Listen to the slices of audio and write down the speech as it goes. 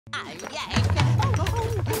Oh, yes. Oh,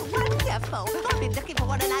 wonderful. I've been looking for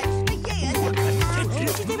one of those for years.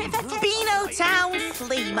 Beano Town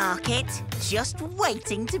Flea Market. Just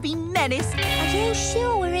waiting to be menaced. Are you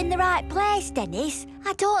sure we're in the right place, Dennis?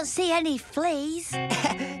 I don't see any fleas.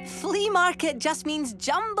 Flea market just means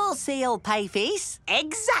jumble sale, Pieface.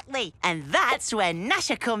 Exactly. And that's where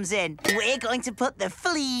Gnasher comes in. We're going to put the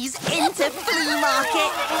fleas into flea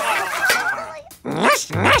market. Gnash,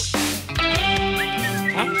 gnash.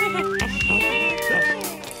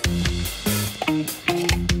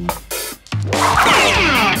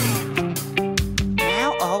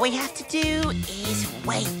 Now all we have to do is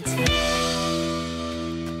wait.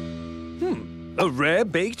 A rare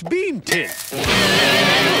baked bean tin.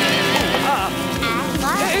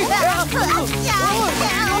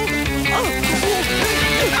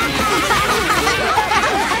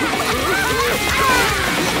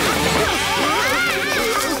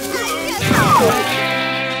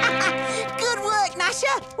 Good work,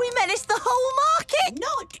 Gnasher. We menaced the whole market.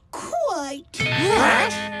 Not quite.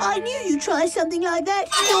 I knew you'd try something like that.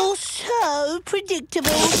 You're so predictable.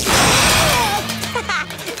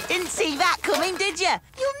 Didn't see that coming, did you?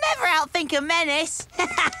 You'll never outthink a menace.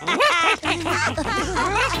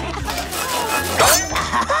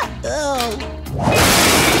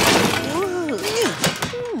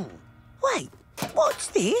 Wait, what's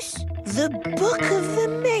this? The Book of the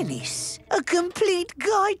Menace. A complete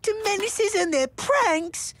guide to menaces and their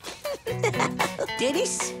pranks.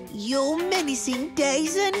 Dennis, your menacing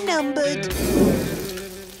days are numbered.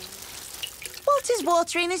 Walter's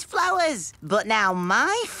watering his flowers. But now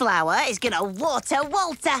my flower is going to water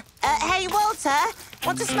Walter. Hey, Walter,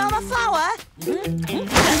 want to smell my flower?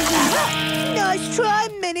 Nice try,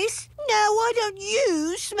 Menace. Now why don't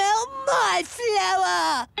you smell my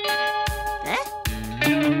flower? Eh?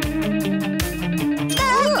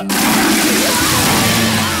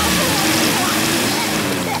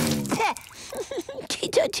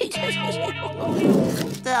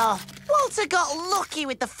 Oh, Walter got lucky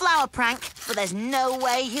with the flower prank, but there's no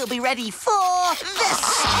way he'll be ready for the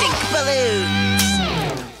stink balloons.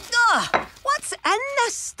 What's in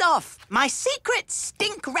this stuff? My secret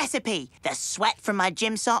stink recipe. The sweat from my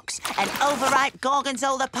gym socks, an overripe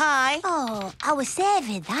gorgonzola pie. Oh, I was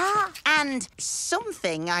saving that. And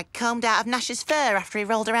something I combed out of Gnasher's fur after he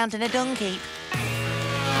rolled around in a dung heap.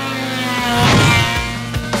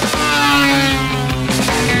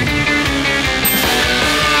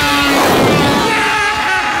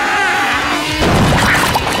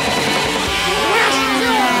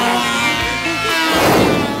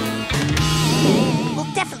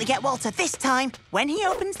 Get Walter this time. When he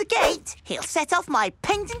opens the gate, he'll set off my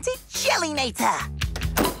patented Jellinator.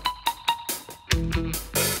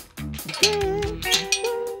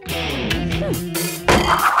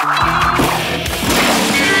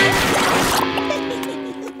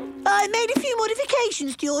 I made a few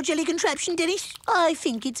modifications to your jelly contraption, Dennis. I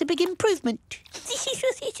think it's a big improvement.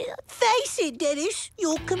 Face it, Dennis,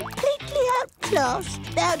 you're completely outclassed,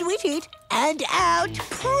 outwitted, and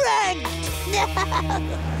outpranked.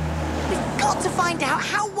 We've got to find out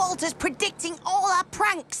how Walter's predicting all our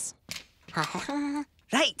pranks.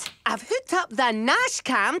 Right, I've hooked up the Gnash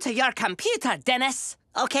cam to your computer, Dennis.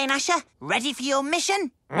 OK, Gnasher, ready for your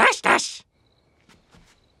mission? Gnash, gnash.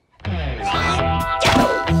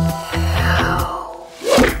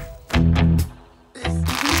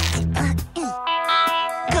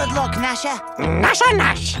 Good luck, Gnasher. Gnasher,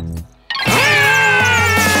 gnash.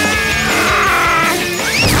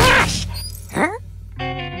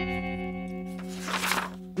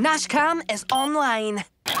 Gnashcam is online.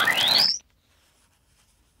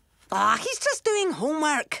 He's just doing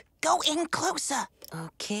homework. Go in closer.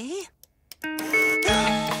 OK.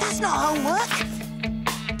 That's not homework.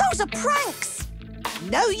 Those are pranks.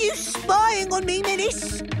 No use spying on me,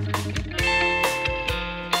 Menace.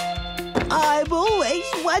 I'm always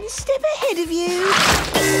one step ahead of you.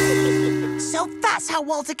 So that's how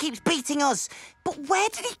Walter keeps beating us. But where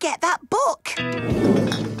did he get that book?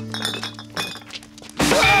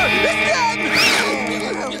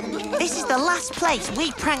 This is the last place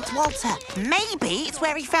we pranked Walter. Maybe it's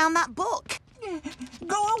where he found that book.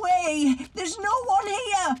 Go away. There's no one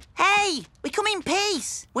here. Hey, we come in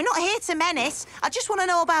peace. We're not here to menace. I just want to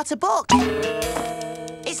know about a book.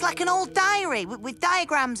 It's like an old diary with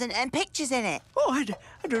diagrams and pictures in it. Oh, I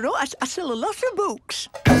don't know. I sell a lot of books.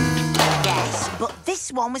 Yes, but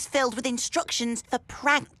this one was filled with instructions for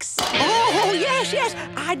pranks. Oh, yes, yes.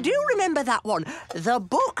 I do remember that one. The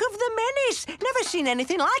Book of the Menace. Never seen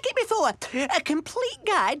anything like it before. A complete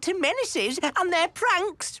guide to menaces and their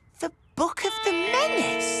pranks. The Book of the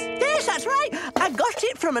Menace? Yes, that's right. I got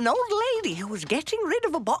it from an old lady who was getting rid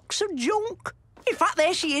of a box of junk. In fact,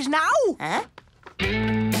 there she is now. Huh?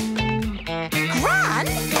 Gran?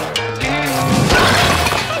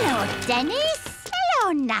 Hello, Dennis.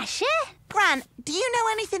 Hello, Gnasher. Gran, do you know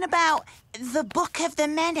anything about the Book of the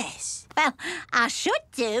Menace? Well, I should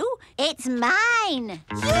do. It's mine.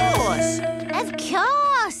 Yours? Of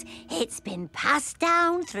course. It's been passed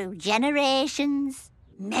down through generations.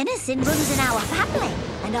 Menacing runs in our family,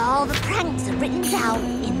 and all the pranks are written down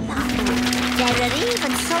in that book. There are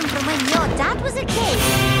even some from when your dad was a kid.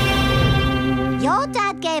 Your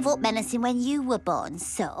dad gave up menacing when you were born,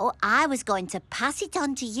 so I was going to pass it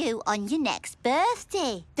on to you on your next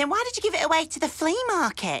birthday. Then why did you give it away to the flea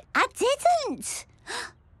market? I didn't.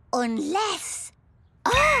 Unless...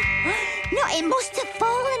 Oh! No, it must have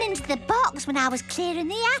fallen into the box when I was clearing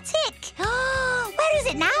the attic. Where is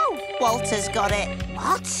it now? Walter's got it.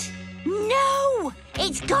 What? No!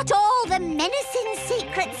 It's got all the menacing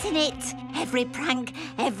secrets in it. Every prank,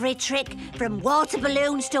 every trick, from water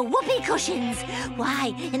balloons to whoopee cushions.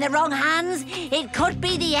 Why, in the wrong hands, it could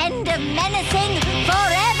be the end of menacing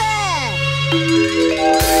forever!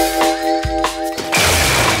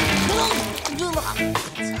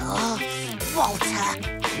 Oh, Walter.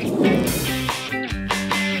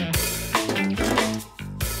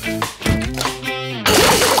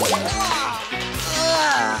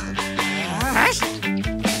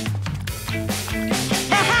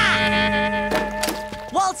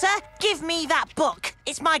 Walter, give me that book.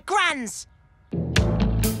 It's my Gran's.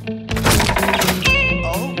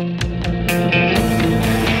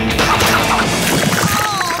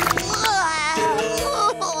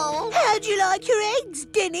 How'd you like your eggs,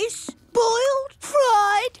 Dennis? Boiled,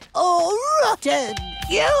 fried, or rotten?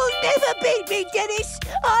 You'll never beat me, Dennis.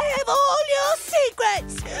 I have all your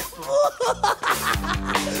secrets.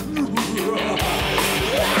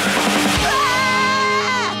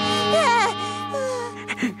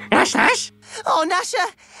 Nash? Oh, Gnasher,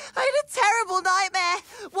 I had a terrible nightmare.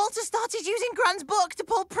 Walter started using Gran's book to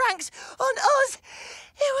pull pranks on us.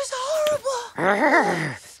 It was horrible.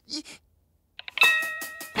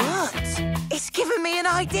 But it's given me an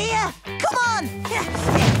idea. Come on.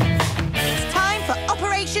 It's time for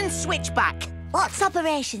Operation Switchback. What's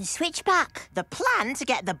Operation Switchback? The plan to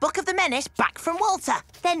get the Book of the Menace back from Walter.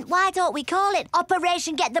 Then why don't we call it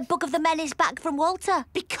Operation Get the Book of the Menace Back from Walter?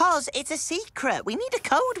 Because it's a secret. We need a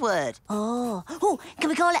code word. Oh, can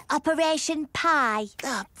we call it Operation Pie?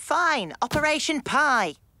 Fine, Operation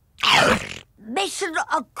Pie. Mission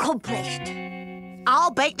accomplished.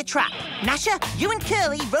 I'll bait the trap. Gnasher, you and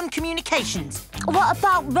Curly run communications. What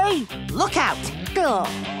about me? Look out. Oh.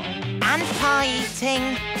 And pie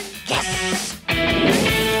eating. Yes!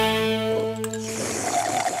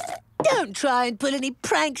 Don't try and pull any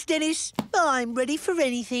pranks, Dennis. I'm ready for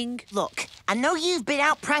anything. Look, I know you've been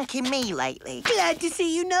out pranking me lately. Glad to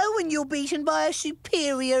see you know when you're beaten by a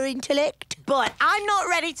superior intellect. But I'm not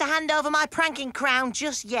ready to hand over my pranking crown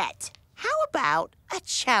just yet. How about a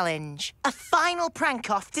challenge? A final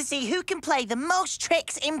prank-off to see who can play the most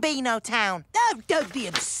tricks in Beano Town. Oh, don't be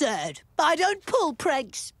absurd. I don't pull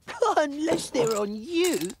pranks. Unless they're on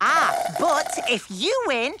you. But if you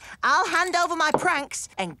win, I'll hand over my pranks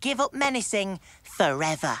and give up menacing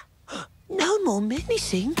forever. No more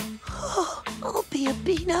menacing? Oh, I'll be a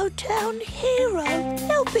Beano Town hero.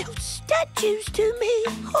 They'll build statues to me.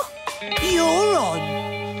 Oh, you're on.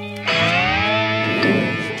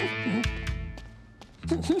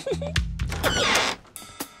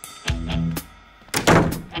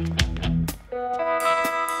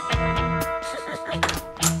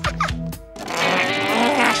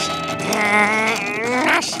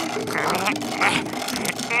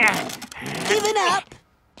 Given up?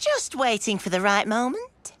 Just waiting for the right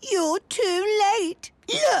moment. You're too late.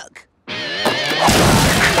 Look.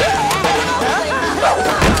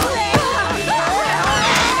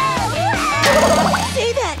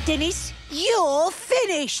 See that, Dennis? You're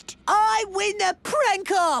finished. I win the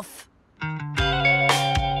prank-off.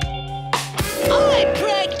 I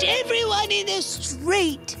pranked everyone in the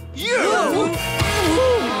street. You?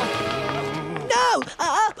 No,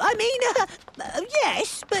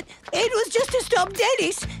 yes, but it was just to stop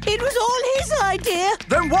Dennis. It was all his idea.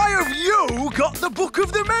 Then why have you got the Book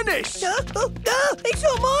of the Menace? No, it's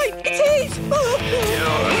not mine. It's his.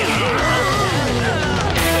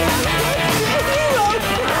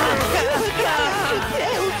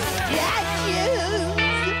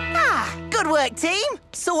 Good work, team.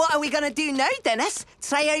 So what are we going to do now, Dennis?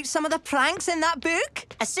 Try out some of the pranks in that book?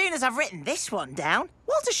 As soon as I've written this one down,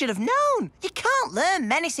 Walter should have known. You can't learn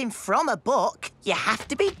menacing from a book. You have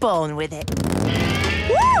to be born with it.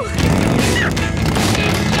 Woo!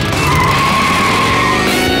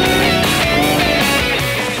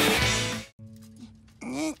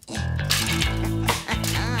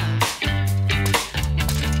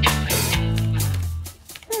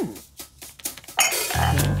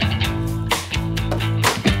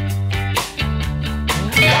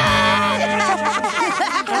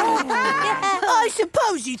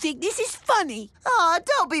 you think this is funny? Oh,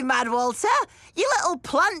 don't be mad, Walter. You little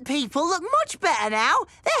plant people look much better now.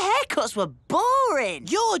 Their haircuts were boring.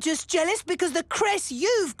 You're just jealous because the cress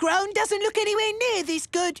you've grown doesn't look anywhere near this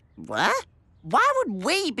good. What? Why would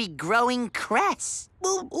we be growing cress?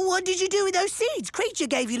 Well, what did you do with those seeds Creature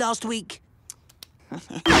gave you last week?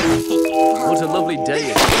 What a lovely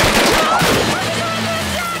day.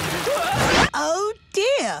 Oh,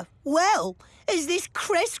 dear. Well, as this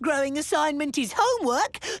cress growing assignment is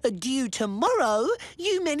homework, due tomorrow,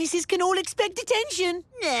 you menaces can all expect detention.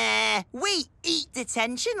 Nah, we eat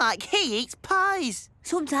detention like he eats pies.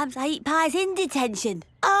 Sometimes I eat pies in detention.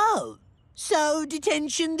 Oh, so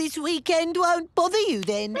detention this weekend won't bother you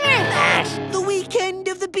then? The weekend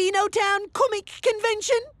of the Beano Town Comic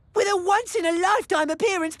Convention? With a once-in-a-lifetime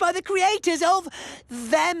appearance by the creators of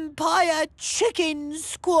Vampire Chicken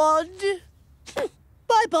Squad.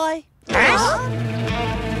 Bye-bye. Dennis,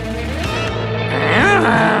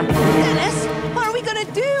 what are we going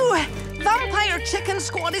to do? Vampire Chicken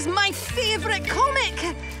Squad is my favourite comic.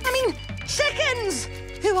 I mean, chickens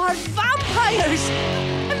who are vampires.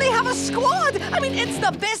 And they have a squad. I mean, it's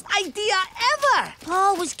the best idea ever.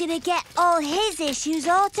 Paul was going to get all his issues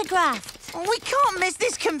autographed. We can't miss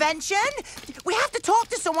this convention. We have to talk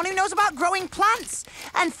to someone who knows about growing plants.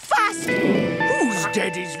 And fast. Who's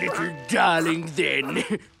Daddy's little darling then?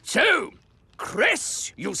 So,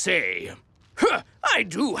 cress, you say? Huh, I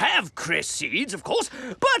do have cress seeds, of course,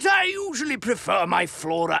 but I usually prefer my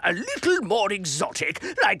flora a little more exotic,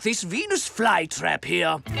 like this Venus flytrap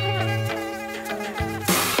here.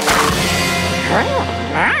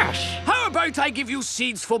 How about I give you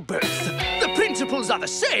seeds for both? The principles are the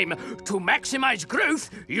same. To maximize growth,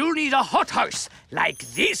 you'll need a hothouse, like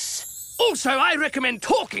this. Also, I recommend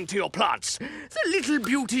talking to your plants. The little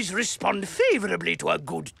beauties respond favourably to a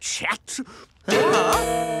good chat.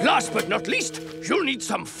 Last but not least, you'll need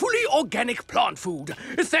some fully organic plant food.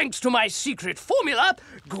 Thanks to my secret formula,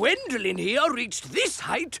 Gwendolyn here reached this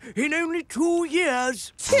height in only 2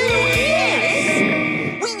 years. 2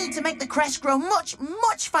 years? We need to make the cress grow much,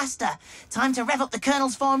 much faster. Time to rev up the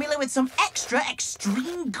Colonel's formula with some extra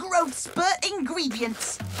extreme growth spurt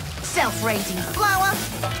ingredients. Self-raising flour,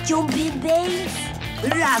 Jumping beans.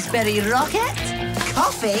 raspberry rocket,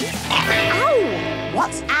 coffee. Ow!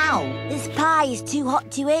 What's ow? This pie is too hot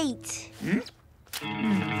to eat.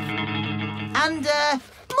 And,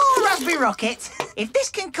 more raspberry rocket. If this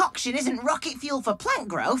concoction isn't rocket fuel for plant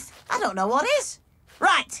growth, I don't know what is.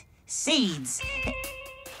 Right, seeds.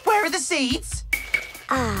 Where are the seeds?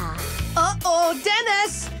 Uh-oh,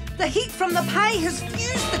 Dennis! The heat from the pie has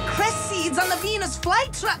fused the cress seeds and the Venus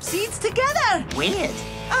flytrap seeds together. Weird.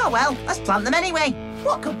 Oh, well, let's plant them anyway.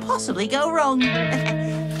 What could possibly go wrong?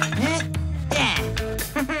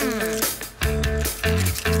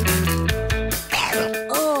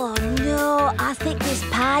 Oh, no. I think this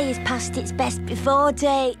pie is past its best before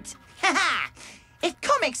date. If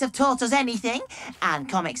comics have taught us anything, and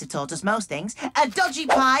comics have taught us most things, a dodgy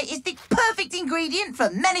pie is the perfect ingredient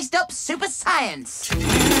for menaced up super science. To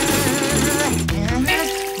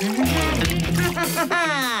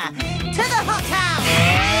the hothouse!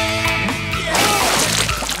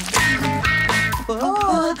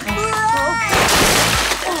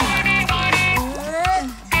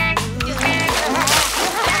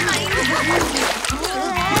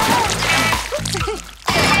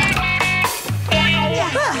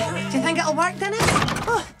 Do you think it'll work, Dennis?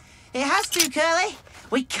 Oh, it has to, Curly.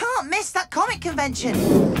 We can't miss that comic convention.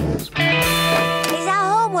 Is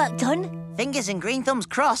our homework done? Fingers and green thumbs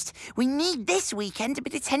crossed. We need this weekend to be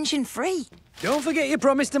detention-free. Don't forget you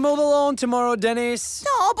promised to mow the lawn tomorrow, Dennis.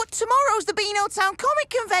 No, but tomorrow's the Beano Town Comic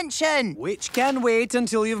Convention. Which can wait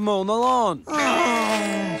until you've mown the lawn.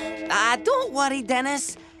 Don't worry,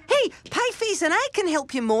 Dennis. Hey, Pieface and I can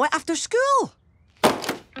help you mow it after school.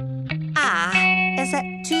 Is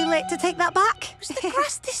it too late to take that back? Was the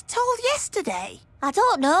grass this tall yesterday? I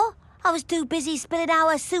don't know. I was too busy spilling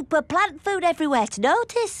our super plant food everywhere to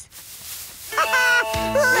notice.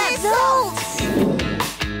 Results!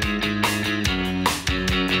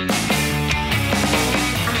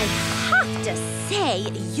 I have to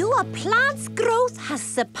say, your plant's growth has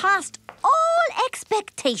surpassed all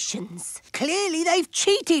expectations. Clearly they've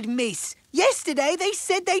cheated, miss. Yesterday they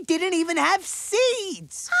said they didn't even have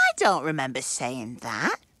seeds. I don't remember saying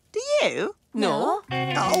that. Do you? No.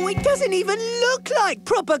 Oh, it doesn't even look like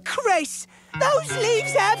proper cress. Those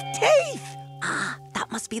leaves have teeth.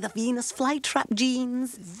 That must be the Venus flytrap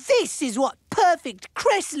genes. This is what perfect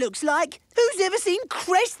cress looks like. Who's ever seen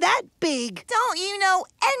cress that big? Don't you know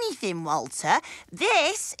anything, Walter?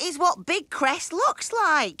 This is what big cress looks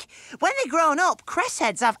like. When they're grown up, cress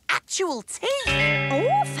heads have actual teeth.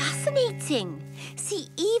 Oh, fascinating. See,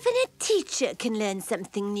 even a teacher can learn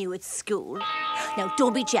something new at school. Now,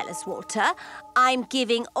 don't be jealous, Walter. I'm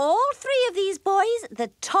giving all 3 of these boys the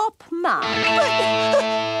top mark.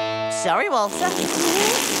 Sorry, Walter.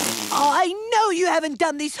 I know you haven't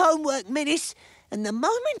done this homework, Menace. And the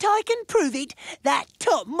moment I can prove it, that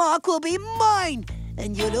top mark will be mine.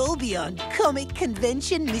 And you'll all be on comic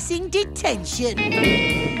convention missing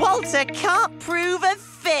detention. Walter can't prove a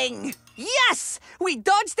thing. Yes! We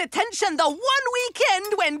dodged detention the one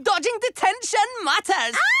weekend when dodging detention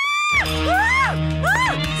matters.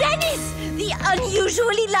 Dennis! The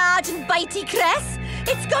unusually large and bitey cress.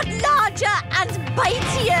 It's got larger and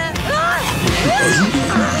bitier.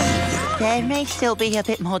 There may still be a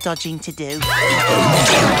bit more dodging to do.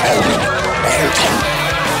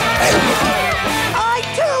 I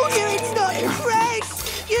told you it's not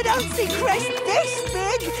cress. You don't see cress this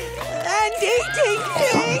big and eating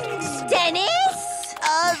things. Dennis?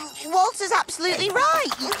 Walter's absolutely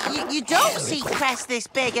right. You don't see cress this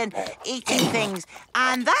big and eating things.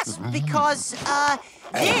 And that's because,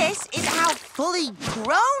 this is how fully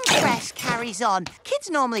grown cress carries on. Kids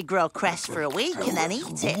normally grow cress for a week and then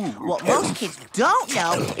eat it. What most kids don't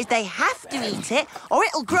know is they have to eat it or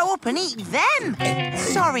it'll grow up and eat them.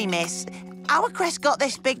 Sorry, miss. Our cress got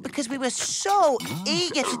this big because we were so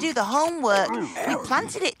eager to do the homework. We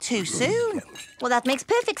planted it too soon. Well, that makes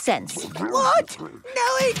perfect sense. What?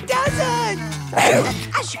 No, it doesn't.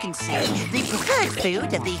 As you can see, the preferred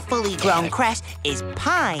food of the fully grown cress is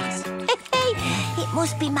pies. It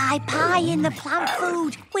must be my pie in the plant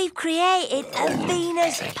food. We've created a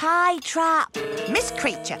Venus pie trap. Miss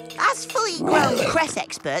Creature, as fully grown cress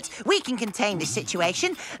experts, we can contain this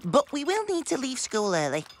situation, but we will need to leave school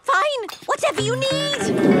early. Fine, whatever you need.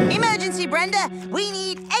 Emergency, Brenda. We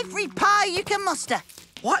need every pie you can muster.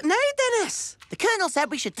 What now, Dennis? The Colonel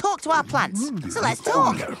said we should talk to our plants. So let's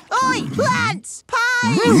talk. Oi, plants!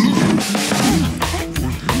 Pies!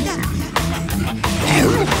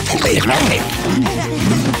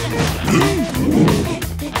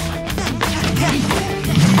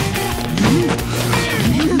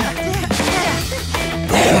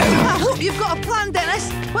 I hope you've got a plan,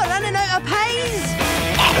 Dennis. We're running out of pies.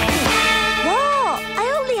 What? I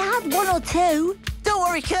only had 1 or 2. Don't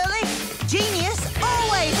worry, Curly. Genius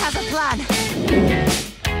always has a plan.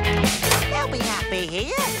 They'll be happy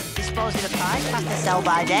here, disposing of pies past the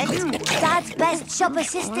sell-by date. Dad's best shop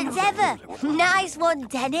assistants ever. Nice one,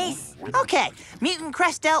 Dennis. OK, mutant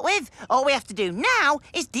cress dealt with. All we have to do now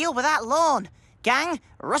is deal with that lawn. Gang,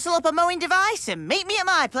 rustle up a mowing device and meet me at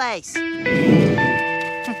my place.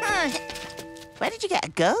 Where did you get a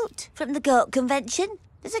goat? From the goat convention.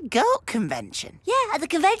 There's a goat convention? Yeah, at the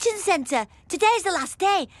convention centre. Today's the last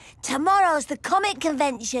day. Tomorrow's the comic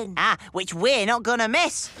convention. Ah, which we're not gonna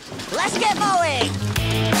miss. Let's get mowing!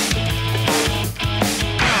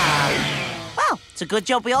 Well, it's a good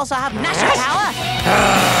job we also have gnashing power.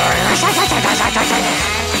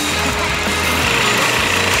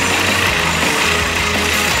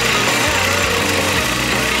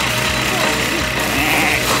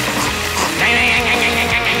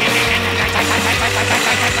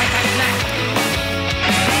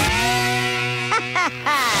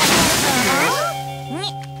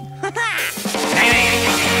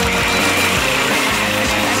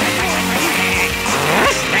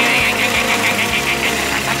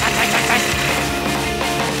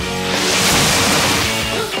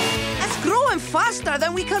 It's growing faster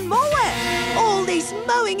than we can mow it. All this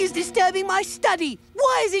mowing is disturbing my study.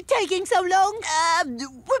 Why is it taking so long?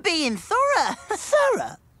 We're being thorough.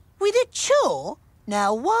 Thorough? With a chore?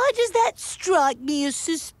 Now, why does that strike me as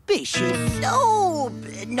suspicious? Oh,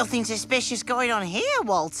 nothing suspicious going on here,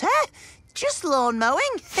 Walter. Just lawn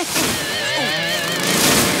mowing.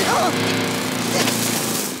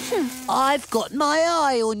 I've got my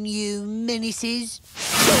eye on you, Menaces.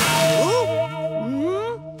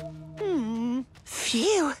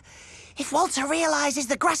 Phew. If Walter realises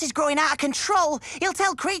the grass is growing out of control, he'll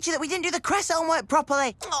tell Creature that we didn't do the cress homework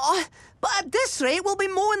properly. Oh, but at this rate, we'll be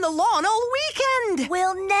mowing the lawn all weekend.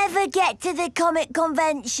 We'll never get to the comic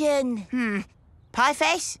convention.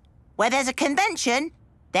 Pieface, where there's a convention,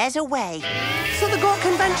 there's a way. So the goat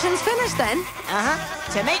convention's finished then? Uh-huh.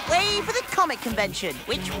 To make way for the comic convention,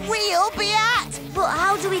 which we'll be at. But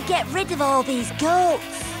how do we get rid of all these goats?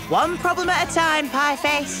 One problem at a time,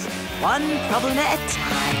 Pieface. One problem at a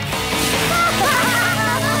time.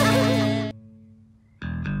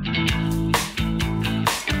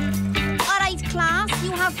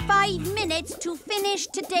 5 minutes to finish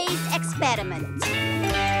today's experiment.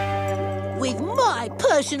 With my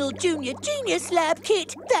personal junior genius lab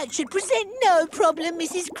kit, that should present no problem,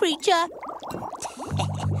 Mrs. Creature.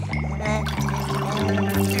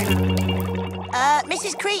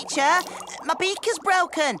 Mrs. Creature, my beaker's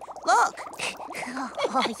broken. Look.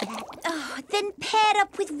 Oh, yeah. Oh, then pair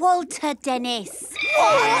up with Walter, Dennis.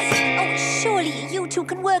 What? Oh, surely you two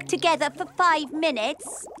can work together for 5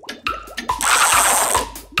 minutes.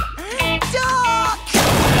 Doc!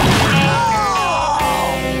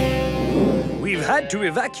 We've had to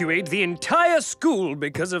evacuate the entire school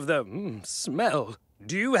because of the smell.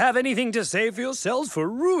 Do you have anything to say for yourselves for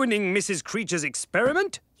ruining Mrs. Creature's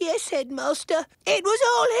experiment? Yes, Headmaster. It was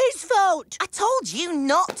all his fault. I told you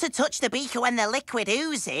not to touch the beaker when the liquid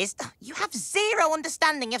oozes. You have zero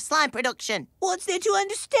understanding of slime production. What's there to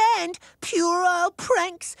understand? Puerile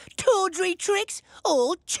pranks, tawdry tricks,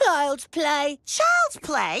 all child's play. Child's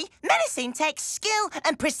play? Menacing takes skill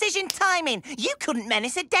and precision timing. You couldn't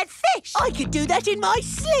menace a dead fish. I could do that in my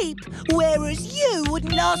sleep, whereas you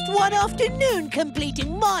wouldn't last one afternoon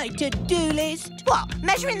completing my to-do list. What,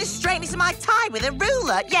 measuring the straightness of my tie with a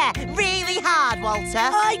ruler? Yeah, really hard, Walter.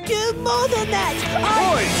 I do more than that.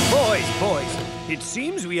 Boys. It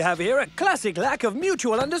seems we have here a classic lack of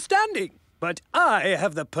mutual understanding. But I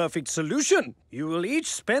have the perfect solution. You will each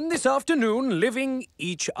spend this afternoon living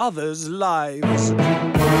each other's lives.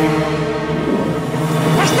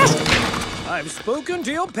 I've spoken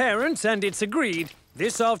to your parents and it's agreed.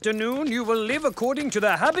 This afternoon you will live according to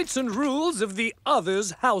the habits and rules of the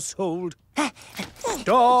other's household.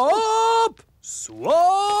 Stop!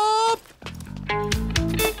 Swap!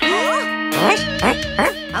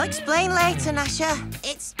 I'll explain later, Gnasher.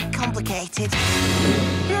 It's complicated.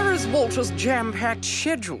 Here is Walter's jam-packed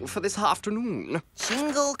schedule for this afternoon.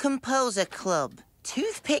 Shingle Composer Club,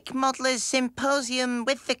 Toothpick Modeller's Symposium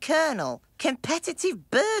with the Colonel,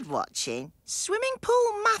 Competitive Bird Watching, Swimming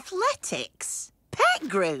Pool Mathletics, Pet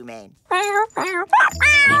Grooming. Where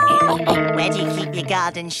do you keep your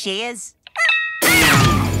garden shears?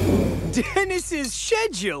 Dennis's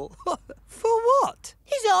schedule? For what?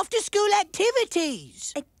 His after-school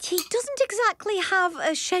activities. He doesn't exactly have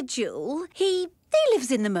a schedule. He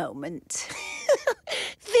lives in the moment.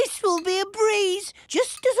 This will be a breeze,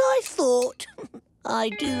 just as I thought. I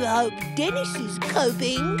do hope Dennis is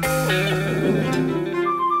coping.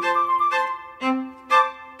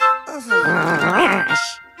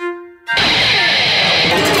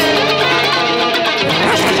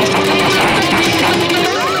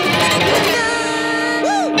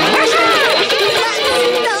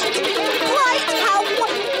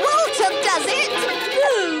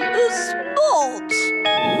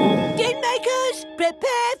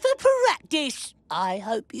 Prepare for practice. I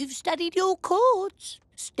hope you've studied your chords.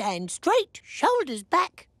 Stand straight, shoulders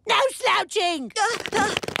back. No slouching!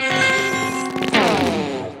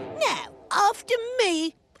 Now, after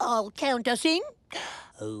me, I'll count us in.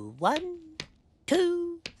 1,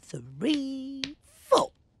 2, 3,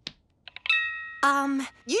 4.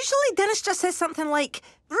 Usually Dennis just says something like,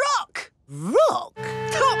 rock! Rock?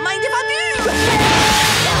 Don't mind if I do!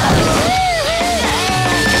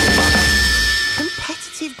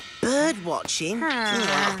 Competitive bird watching?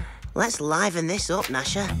 Yeah. Let's liven this up,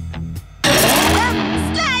 Gnasher.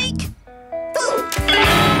 Snake!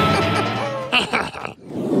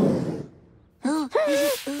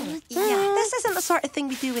 Yeah, this isn't the sort of thing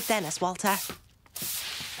we do with Dennis, Walter.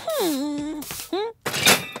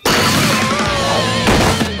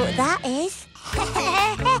 But that is...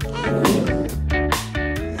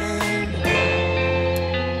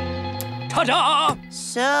 Ta-da!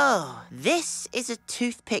 So, this is a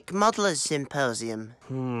Toothpick Modeller's Symposium.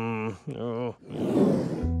 Oh.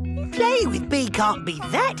 Playing with B can't be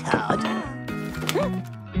that hard.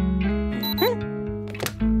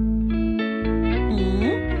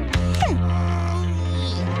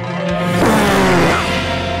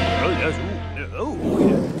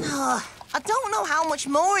 Oh, I don't know how much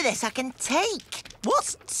more of this I can take.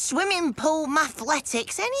 What's swimming pool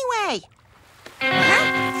mathletics anyway? 3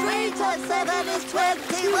 times 7 is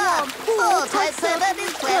 21. 4 times 7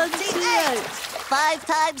 is 28. 5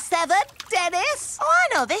 times 7, Dennis? Oh, I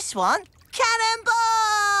know this one.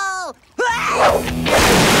 Cannonball!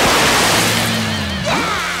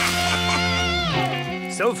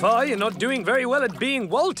 So far, you're not doing very well at being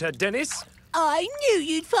Walter, Dennis. I knew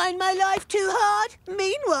you'd find my life too hard.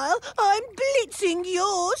 Meanwhile, I'm blitzing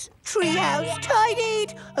yours. Treehouse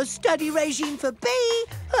tidied, a study regime for B.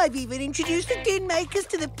 I've even introduced the din makers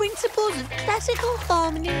to the principles of classical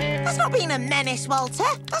harmony. That's not being a menace, Walter.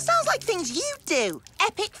 That sounds like things you do.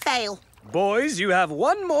 Epic fail. Boys, you have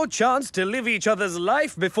one more chance to live each other's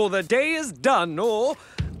life before the day is done, or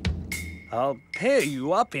I'll pair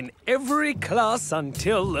you up in every class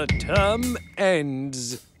until the term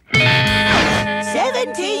ends.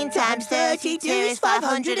 17 times 32 is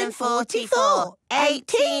 544.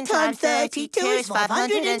 18 times 32 is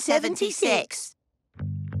 576.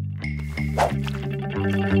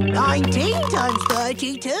 19 times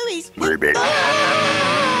 32 is...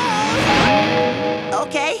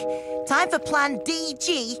 OK, time for Plan D,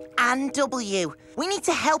 G and W. We need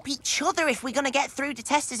to help each other if we're going to get through to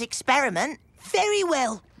Testa's experiment. Very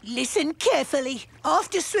well. Listen carefully.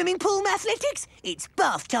 After swimming pool athletics, it's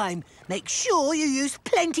bath time. Make sure you use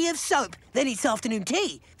plenty of soap. Then it's afternoon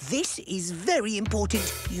tea. This is very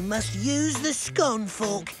important. You must use the scone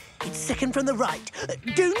fork. It's second from the right.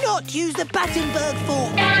 Do not use the Battenberg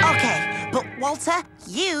fork. OK, but Walter,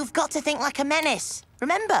 you've got to think like a menace.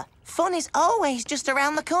 Remember, fun is always just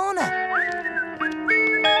around the corner.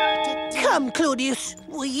 Come, Claudius.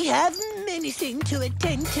 We have menacing to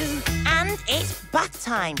attend to. And it's bath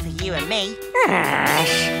time for you and me.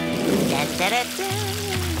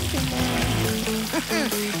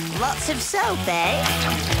 Lots of soap, eh?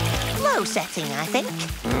 Low setting, I think.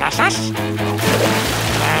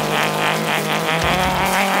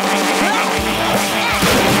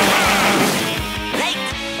 Right,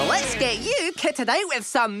 let's get you kitted out with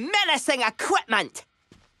some menacing equipment.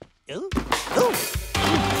 Oh. Oh.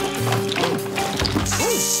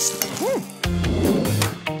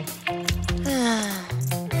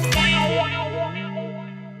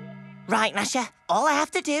 Right, Gnasher, all I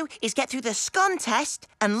have to do is get through the scone test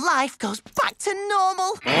and life goes back to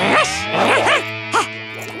normal.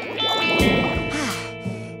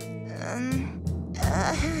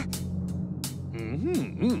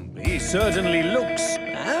 He certainly looks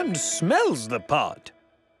and smells the part.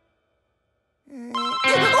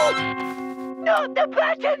 Not the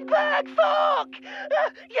Battenberg fork!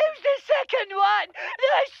 Use the second one!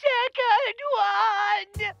 The second one!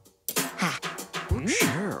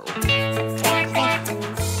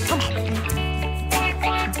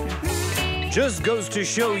 Just goes to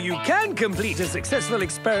show you can complete a successful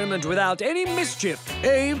experiment without any mischief.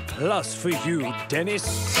 A+ for you,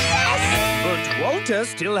 Dennis. Yes! But Walter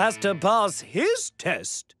still has to pass his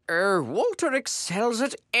test. Walter excels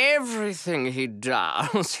at everything he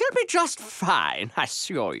does. He'll be just fine, I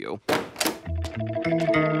assure you.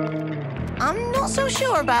 I'm not so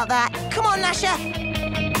sure about that. Come on, Gnasher.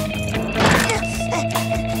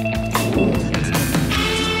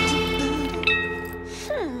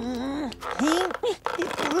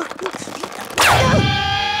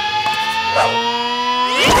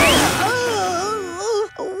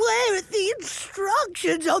 Where are the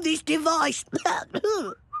instructions on this device?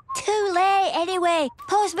 Too late, anyway.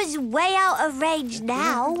 Postman's way out of range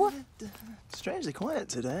now. Strangely quiet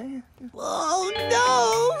today. Oh,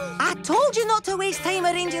 no! I told you not to waste time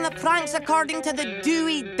arranging the pranks according to the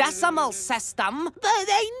Dewey Decimal System. But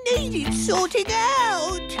they needed sorting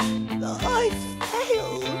out. I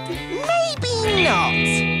failed. Maybe not.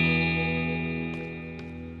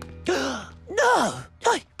 No!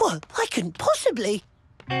 I couldn't possibly.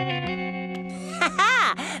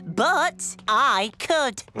 But I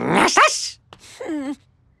could.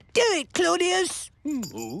 Do it, Claudius.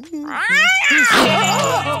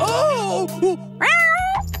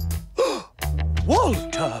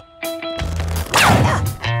 Walter!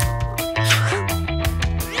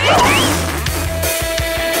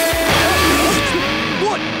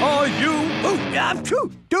 What are you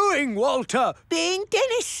doing, Walter? Being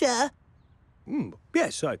Dennis, sir.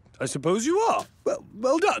 Yes, I suppose you are.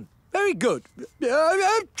 Well done. Very good. So,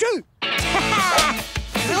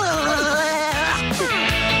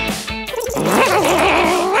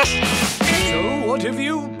 what have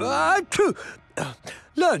you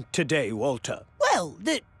learned today, Walter? Well,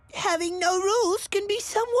 that having no rules can be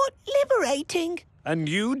somewhat liberating. And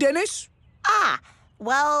you, Dennis?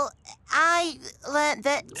 Well, I learnt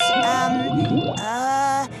that,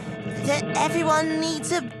 that everyone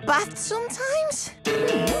needs a bath sometimes.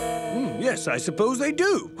 Yes, I suppose they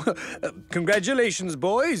do. Congratulations,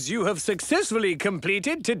 boys. You have successfully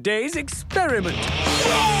completed today's experiment.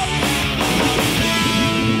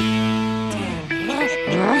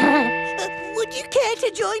 Would you care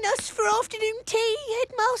to join us for afternoon tea,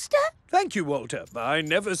 Headmaster? Thank you, Walter. I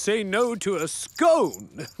never say no to a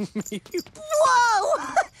scone. Whoa!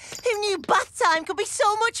 Who knew bath time could be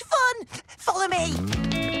so much fun? Follow me.